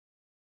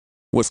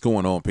What's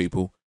going on,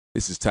 people?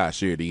 This is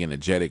Tashir the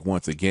Energetic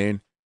once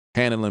again,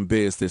 handling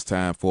biz this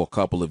time for a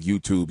couple of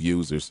YouTube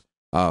users.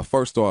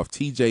 First off,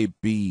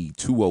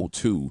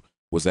 TJB202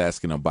 was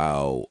asking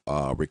about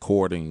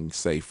recording,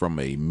 say, from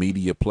a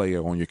media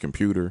player on your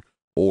computer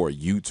or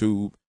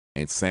YouTube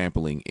and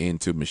sampling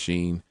into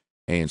Maschine.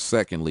 And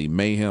secondly,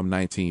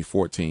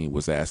 Mayhem1914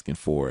 was asking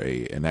for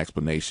an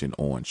explanation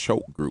on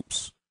choke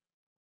groups.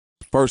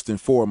 First and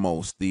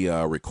foremost, the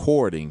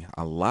recording,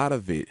 a lot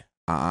of it,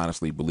 I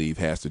honestly believe,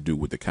 has to do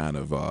with the kind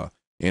of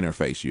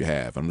interface you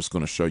have. I'm just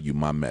going to show you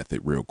my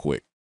method real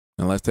quick.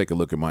 And let's take a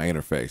look at my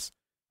interface.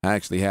 I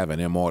actually have an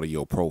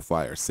M-Audio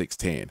Profire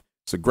 610.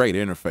 It's a great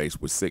interface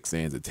with 6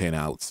 ins and 10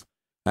 outs.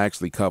 I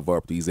actually cover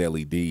up these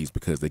LEDs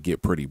because they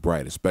get pretty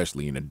bright,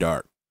 especially in the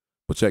dark.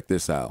 But check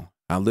this out.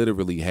 I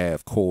literally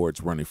have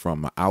cords running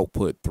from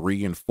output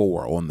 3 and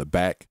 4 on the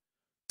back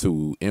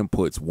to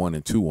inputs 1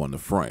 and 2 on the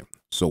front.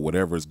 So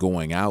whatever is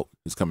going out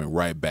is coming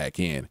right back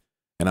in,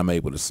 and I'm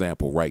able to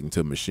sample right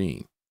into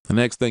Maschine. The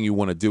next thing you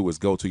want to do is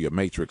go to your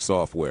Matrix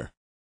software.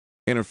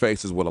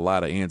 Interfaces with a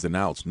lot of ins and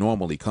outs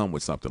normally come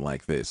with something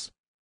like this.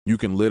 You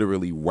can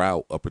literally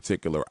route a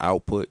particular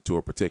output to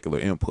a particular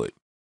input.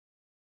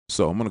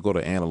 So I'm going to go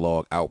to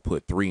analog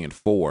output 3 and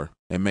 4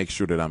 and make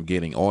sure that I'm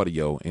getting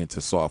audio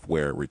into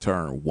software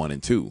return 1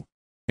 and 2.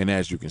 And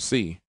as you can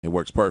see, it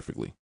works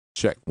perfectly.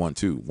 Check 1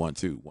 2 1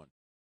 2 1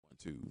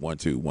 2 1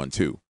 2 1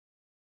 2.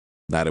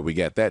 Now that we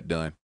got that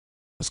done,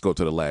 let's go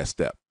to the last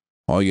step.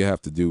 All you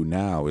have to do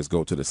now is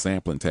go to the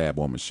sampling tab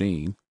on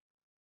Maschine,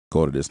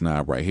 go to this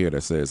knob right here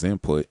that says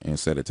input, and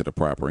set it to the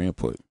proper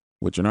input,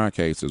 which in our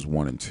case is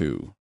 1 and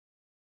 2.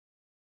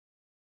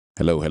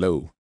 Hello,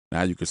 hello.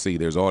 Now you can see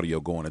there's audio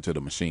going into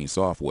the Maschine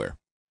software.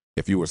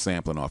 If you were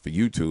sampling off of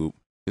YouTube,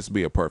 this would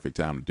be a perfect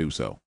time to do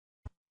so.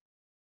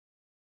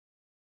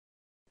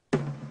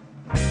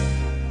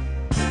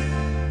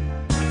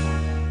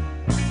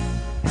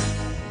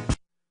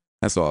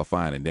 That's all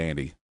fine and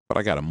dandy, but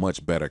I got a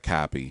much better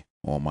copy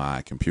on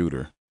my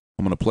computer.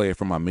 I'm going to play it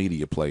from my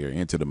media player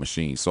into the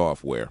Maschine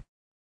software.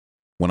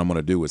 What I'm going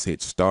to do is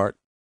hit start,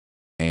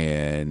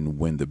 and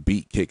when the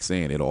beat kicks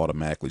in, it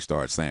automatically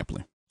starts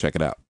sampling. Check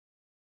it out.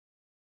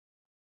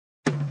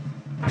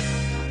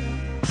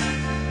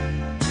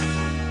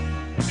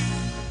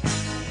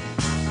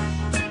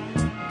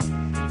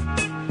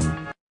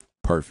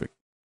 Perfect.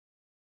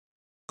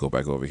 Go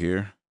back over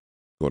here,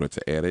 go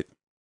to edit.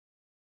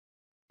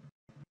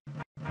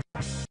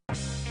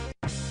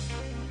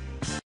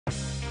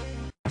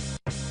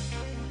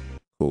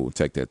 Cool,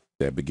 take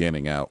that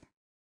beginning out.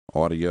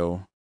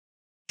 Audio,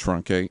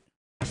 truncate.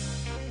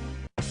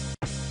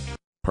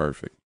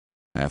 Perfect.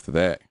 After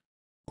that,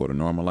 go to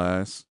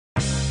normalize.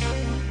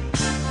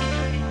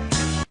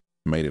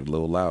 Made it a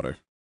little louder.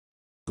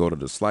 Go to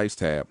the slice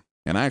tab,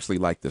 and I actually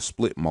like the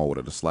split mode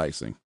of the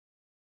slicing.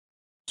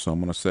 So I'm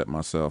going to set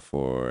myself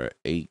for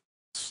 8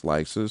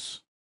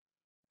 slices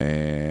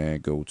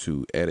and go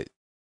to edit.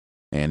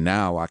 And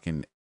now I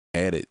can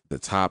edit the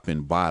top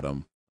and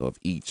bottom of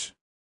each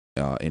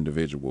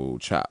individual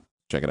chop.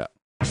 Check it out.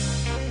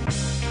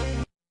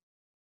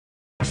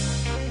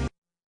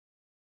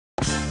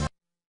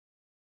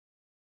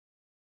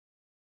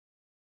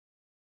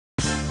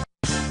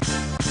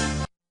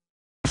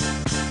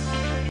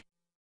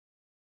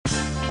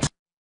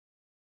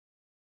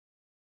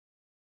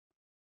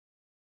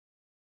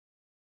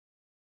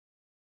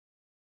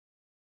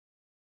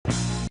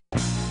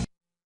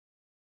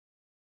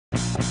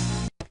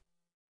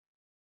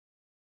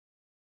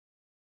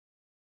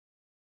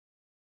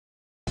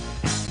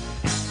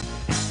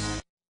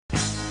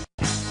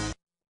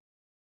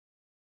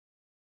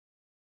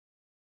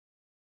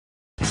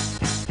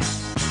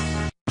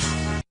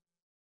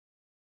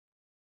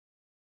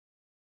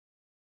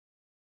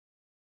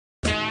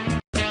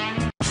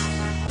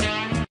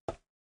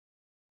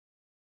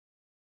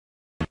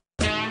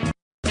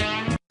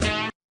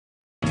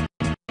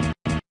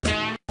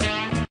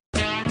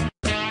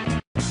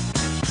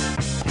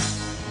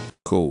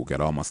 Cool,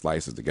 got all my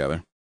slices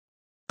together.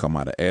 Come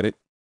out of edit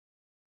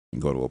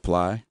and go to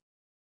apply.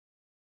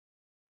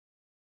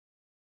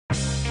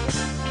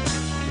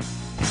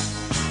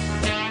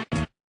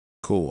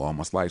 Cool, all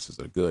my slices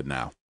are good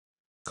now.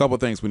 Couple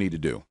things we need to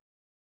do.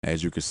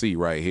 As you can see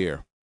right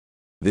here,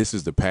 this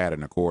is the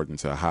pattern according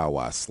to how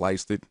I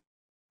sliced it.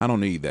 I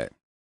don't need that.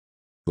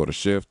 Go to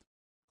shift,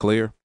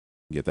 clear,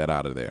 get that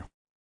out of there.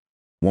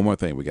 One more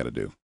thing we got to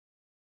do.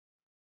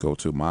 Go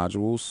to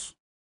modules,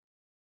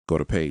 go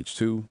to page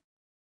 2,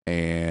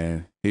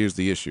 and here's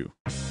the issue.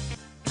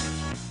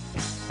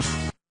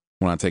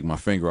 When I take my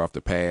finger off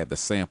the pad, the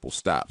sample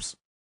stops.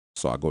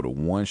 So I go to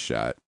one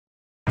shot.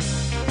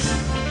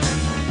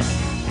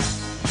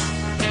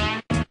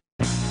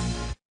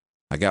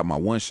 I got my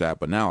one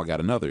shot, but now I got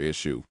another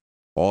issue.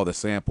 All the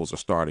samples are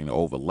starting to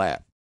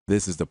overlap.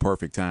 This is the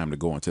perfect time to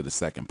go into the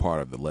second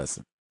part of the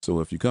lesson. So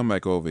if you come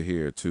back over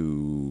here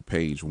to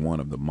page 1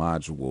 of the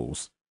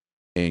modules,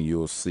 and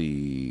you'll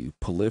see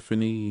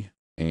polyphony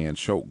and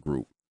choke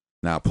group.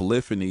 Now,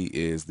 polyphony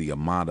is the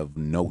amount of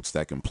notes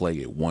that can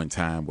play at one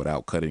time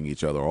without cutting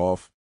each other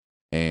off.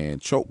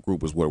 And choke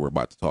group is what we're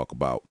about to talk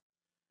about.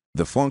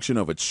 The function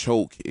of a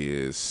choke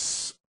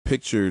is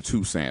picture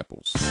two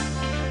samples.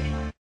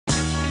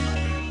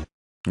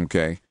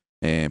 Okay.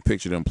 And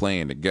picture them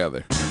playing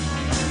together.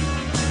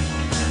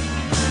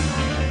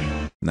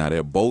 Now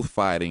they're both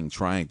fighting,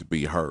 trying to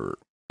be heard.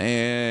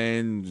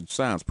 And it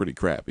sounds pretty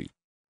crappy.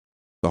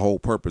 The whole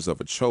purpose of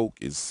a choke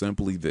is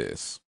simply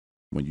this.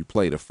 When you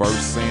play the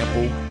first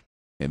sample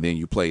and then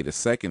you play the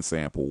second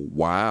sample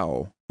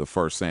while the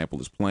first sample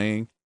is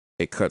playing,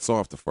 it cuts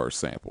off the first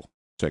sample.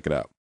 Check it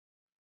out.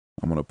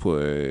 I'm going to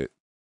put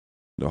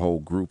the whole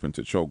group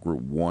into choke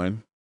group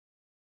 1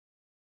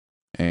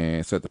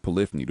 and set the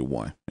polyphony to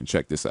 1. And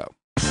check this out.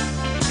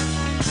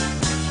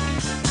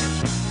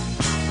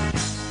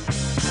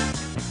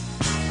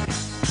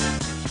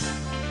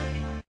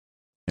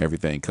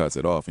 Everything cuts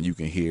it off, and you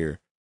can hear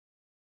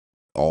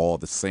all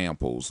the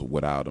samples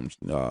without them,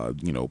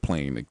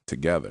 playing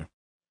together.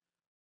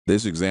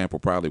 This example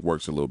probably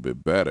works a little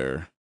bit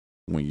better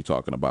when you're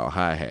talking about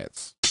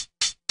hi-hats.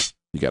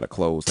 You got a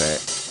closed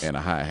hat and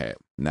a hi-hat.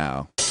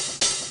 Now,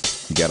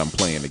 you got them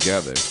playing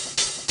together.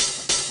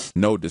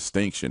 No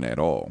distinction at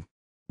all.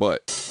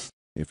 But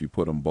if you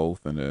put them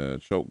both in a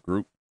choke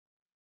group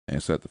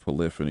and set the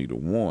polyphony to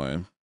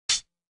 1,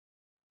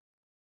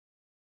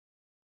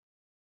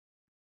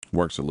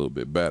 works a little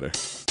bit better.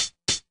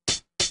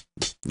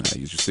 Now, as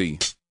you see,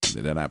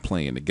 they're not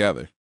playing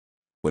together,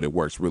 but it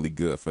works really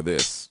good for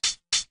this.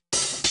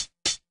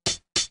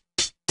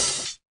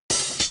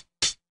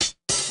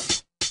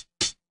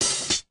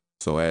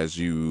 So as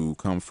you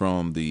come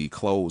from the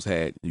closed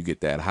hat, you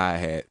get that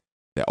hi-hat,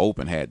 that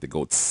open hat that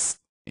go tss,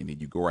 and then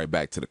you go right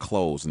back to the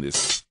close, and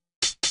this,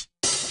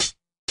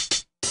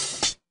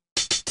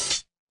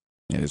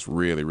 and it's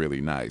really, really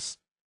nice.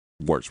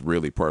 Works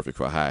really perfect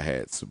for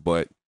hi-hats,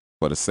 but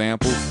for the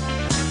samples,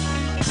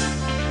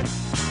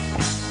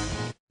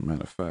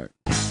 matter of fact,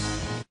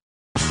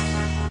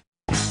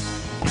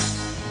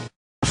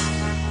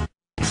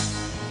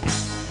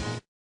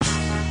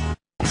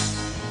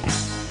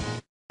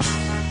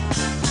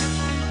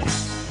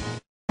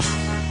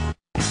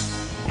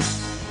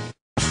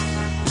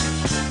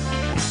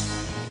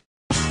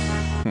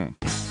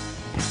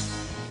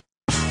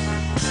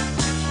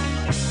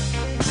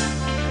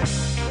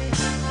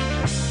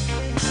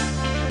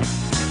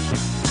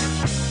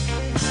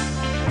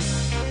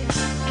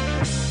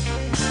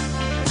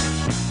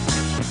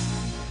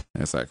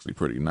 that's actually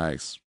pretty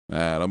nice.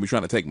 Don't be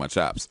trying to take my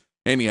chops.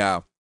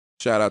 Anyhow,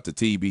 shout out to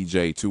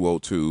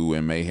TBJ202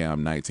 and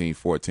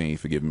Mayhem1914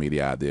 for giving me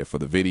the idea for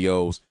the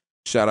videos.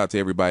 Shout out to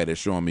everybody that's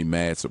showing me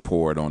mad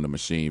support on the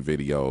Maschine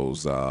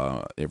videos,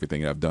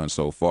 everything I've done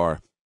so far.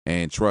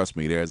 And trust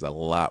me, there's a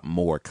lot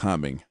more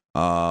coming.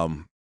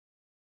 On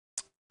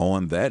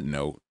that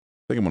note,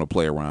 I think I'm going to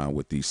play around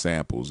with these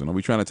samples, and I'll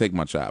be trying to take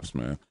my chops,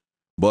 man.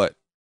 But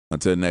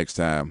until next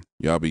time,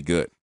 y'all be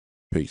good.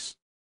 Peace.